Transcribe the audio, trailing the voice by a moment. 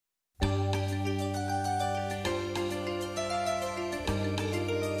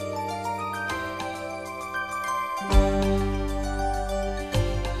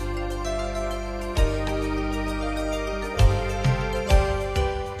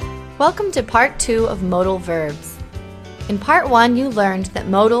Welcome to Part 2 of Modal Verbs. In Part 1, you learned that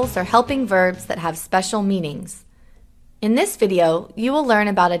modals are helping verbs that have special meanings. In this video, you will learn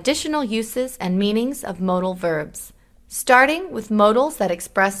about additional uses and meanings of modal verbs, starting with modals that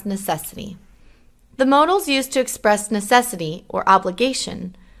express necessity. The modals used to express necessity or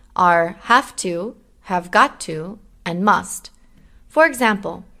obligation are have to, have got to, and must. For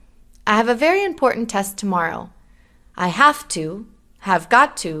example, I have a very important test tomorrow. I have to, have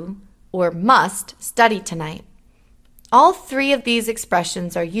got to, or must study tonight. All three of these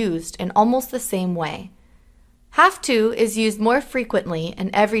expressions are used in almost the same way. Have to is used more frequently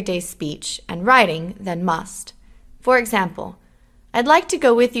in everyday speech and writing than must. For example, I'd like to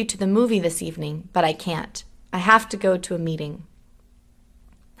go with you to the movie this evening, but I can't. I have to go to a meeting.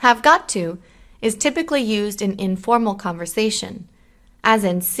 Have got to is typically used in informal conversation, as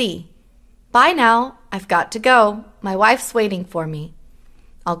in see. Bye now, I've got to go. My wife's waiting for me.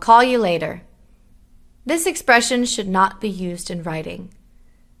 I'll call you later. This expression should not be used in writing.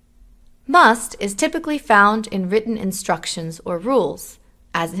 Must is typically found in written instructions or rules,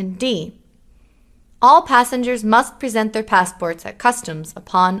 as in D. All passengers must present their passports at customs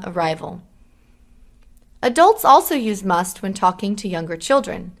upon arrival. Adults also use must when talking to younger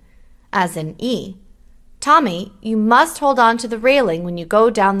children, as in E. Tommy, you must hold on to the railing when you go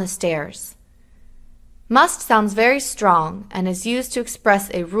down the stairs. Must sounds very strong and is used to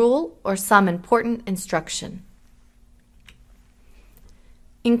express a rule or some important instruction.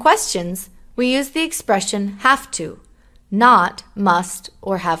 In questions, we use the expression have to, not must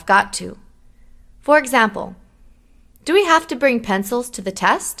or have got to. For example, do we have to bring pencils to the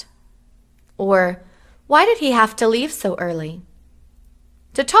test? Or, why did he have to leave so early?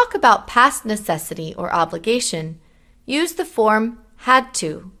 To talk about past necessity or obligation, use the form had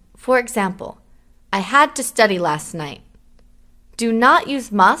to. For example, I had to study last night. Do not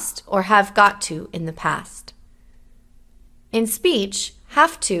use must or have got to in the past. In speech,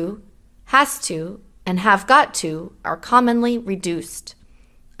 have to, has to, and have got to are commonly reduced.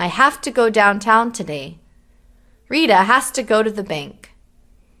 I have to go downtown today. Rita has to go to the bank.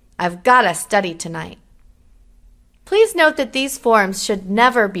 I've got to study tonight. Please note that these forms should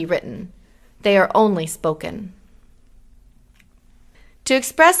never be written. They are only spoken. To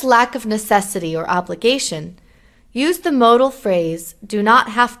express lack of necessity or obligation, use the modal phrase do not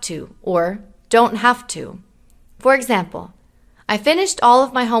have to or don't have to. For example, I finished all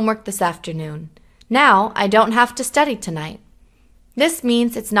of my homework this afternoon. Now I don't have to study tonight. This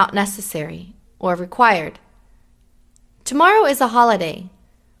means it's not necessary or required. Tomorrow is a holiday.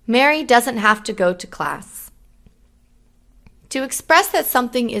 Mary doesn't have to go to class. To express that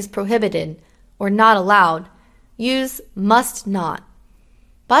something is prohibited or not allowed, use must not.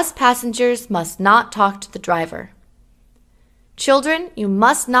 Bus passengers must not talk to the driver. Children, you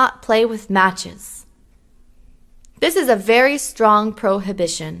must not play with matches. This is a very strong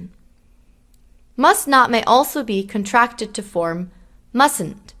prohibition. Must not may also be contracted to form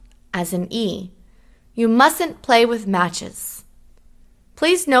mustn't, as in E. You mustn't play with matches.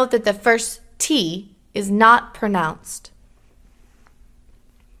 Please note that the first T is not pronounced.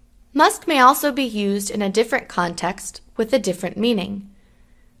 Must may also be used in a different context with a different meaning.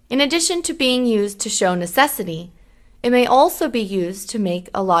 In addition to being used to show necessity, it may also be used to make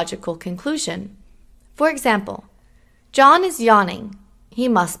a logical conclusion. For example, John is yawning. He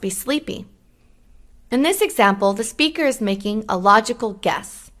must be sleepy. In this example, the speaker is making a logical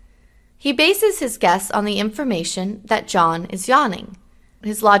guess. He bases his guess on the information that John is yawning.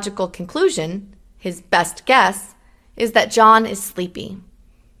 His logical conclusion, his best guess, is that John is sleepy.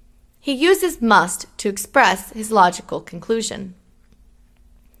 He uses must to express his logical conclusion.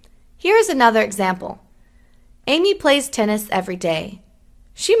 Here is another example. Amy plays tennis every day.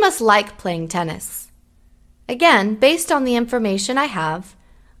 She must like playing tennis. Again, based on the information I have,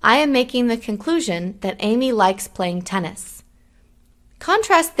 I am making the conclusion that Amy likes playing tennis.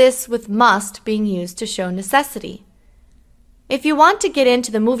 Contrast this with must being used to show necessity. If you want to get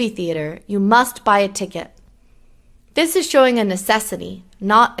into the movie theater, you must buy a ticket. This is showing a necessity,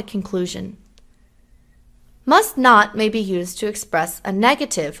 not a conclusion. Must not may be used to express a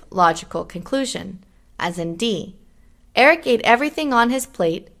negative logical conclusion, as in D. Eric ate everything on his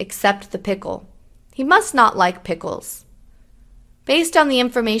plate except the pickle. He must not like pickles. Based on the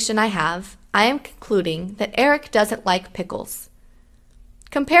information I have, I am concluding that Eric doesn't like pickles.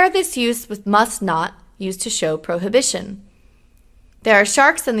 Compare this use with must not, used to show prohibition. There are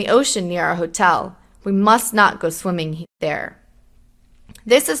sharks in the ocean near our hotel. We must not go swimming there.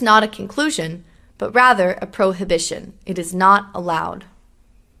 This is not a conclusion, but rather a prohibition. It is not allowed.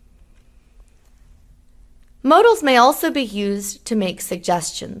 Modals may also be used to make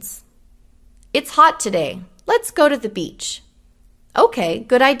suggestions. It's hot today. Let's go to the beach. Okay,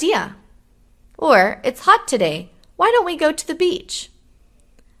 good idea. Or, it's hot today. Why don't we go to the beach?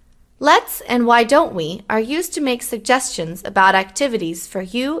 Let's and why don't we are used to make suggestions about activities for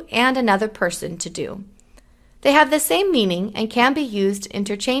you and another person to do. They have the same meaning and can be used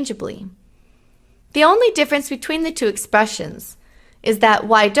interchangeably. The only difference between the two expressions is that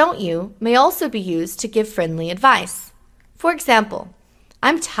why don't you may also be used to give friendly advice. For example,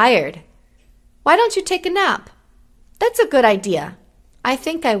 I'm tired. Why don't you take a nap? That's a good idea. I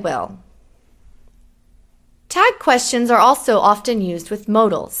think I will. Tag questions are also often used with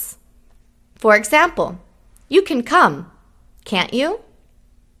modals. For example, you can come, can't you?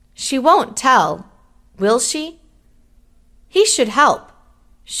 She won't tell, will she? He should help,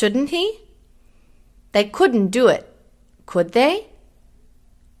 shouldn't he? They couldn't do it, could they?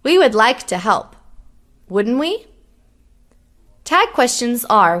 We would like to help, wouldn't we? Tag questions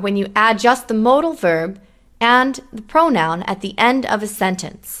are when you add just the modal verb and the pronoun at the end of a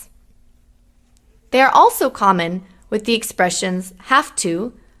sentence. They are also common with the expressions have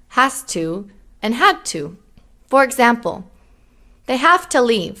to, has to, and had to. For example, they have to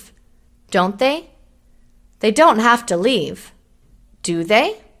leave, don't they? They don't have to leave, do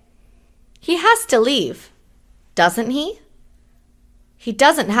they? He has to leave, doesn't he? He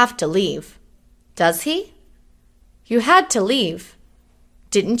doesn't have to leave, does he? You had to leave,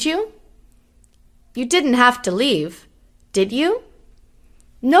 didn't you? You didn't have to leave, did you?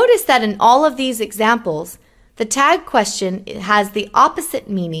 Notice that in all of these examples, the tag question has the opposite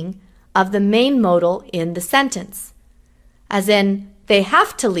meaning of the main modal in the sentence. As in, they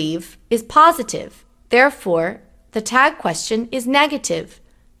have to leave is positive, therefore the tag question is negative,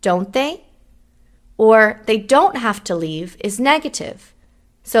 don't they? Or they don't have to leave is negative,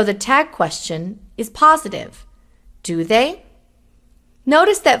 so the tag question is positive, do they?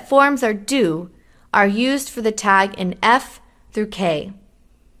 Notice that forms are used for the tag in F through K,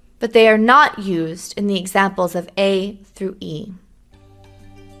 but they are not used in the examples of A through E.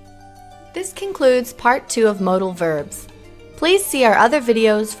 This concludes part 2 of modal verbs. Please see our other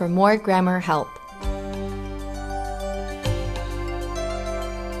videos for more grammar help.